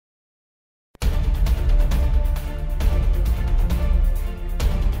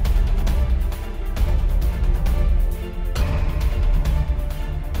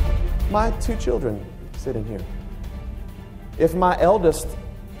my 2 children sitting here. If my eldest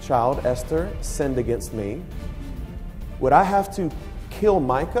child, Esther, sinned against me, would I have to kill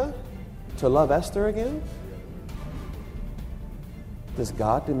Micah to love Esther again? Does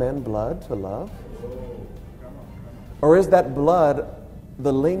God demand blood to love? Or is that blood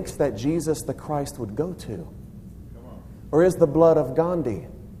the links that Jesus the Christ would go to? Or is the blood of Gandhi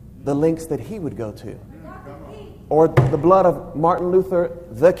the links that he would go to? Or the blood of Martin Luther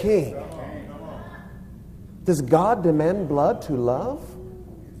the King? Does God demand blood to love?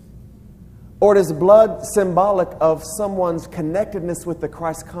 Or is blood symbolic of someone's connectedness with the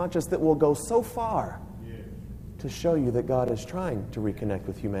Christ conscious that will go so far to show you that God is trying to reconnect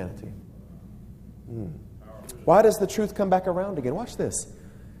with humanity? Why does the truth come back around again? Watch this.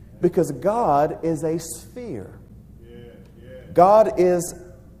 Because God is a sphere. God is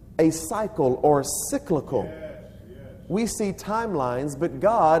a cycle or cyclical. We see timelines, but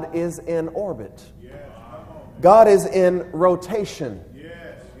God is in orbit. God is in rotation.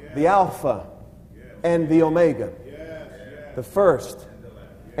 The Alpha and the Omega. The first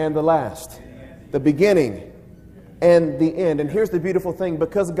and the last. The beginning and the end. And here's the beautiful thing.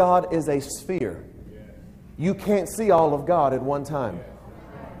 Because God is a sphere, you can't see all of God at one time.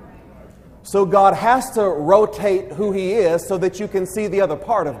 So God has to rotate who He is so that you can see the other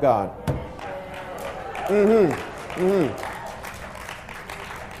part of God.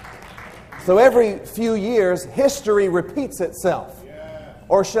 So every few years, history repeats itself.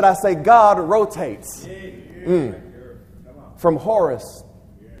 Or should I say, God rotates. From Horus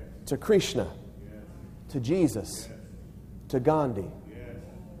to Krishna to Jesus to Gandhi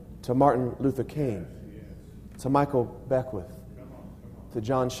to Martin Luther King to Michael Beckwith to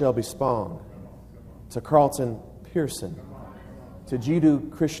John Shelby Spong to Carlton Pearson to Jiddu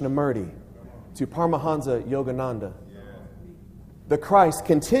Krishnamurti to Paramahansa Yogananda. The Christ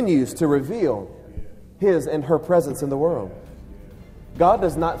continues to reveal His and her presence in the world. God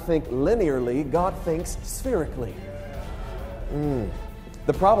does not think linearly, God thinks spherically.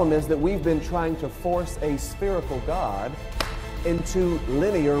 The problem is that we've been trying to force a spherical God into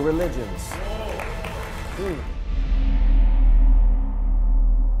linear religions.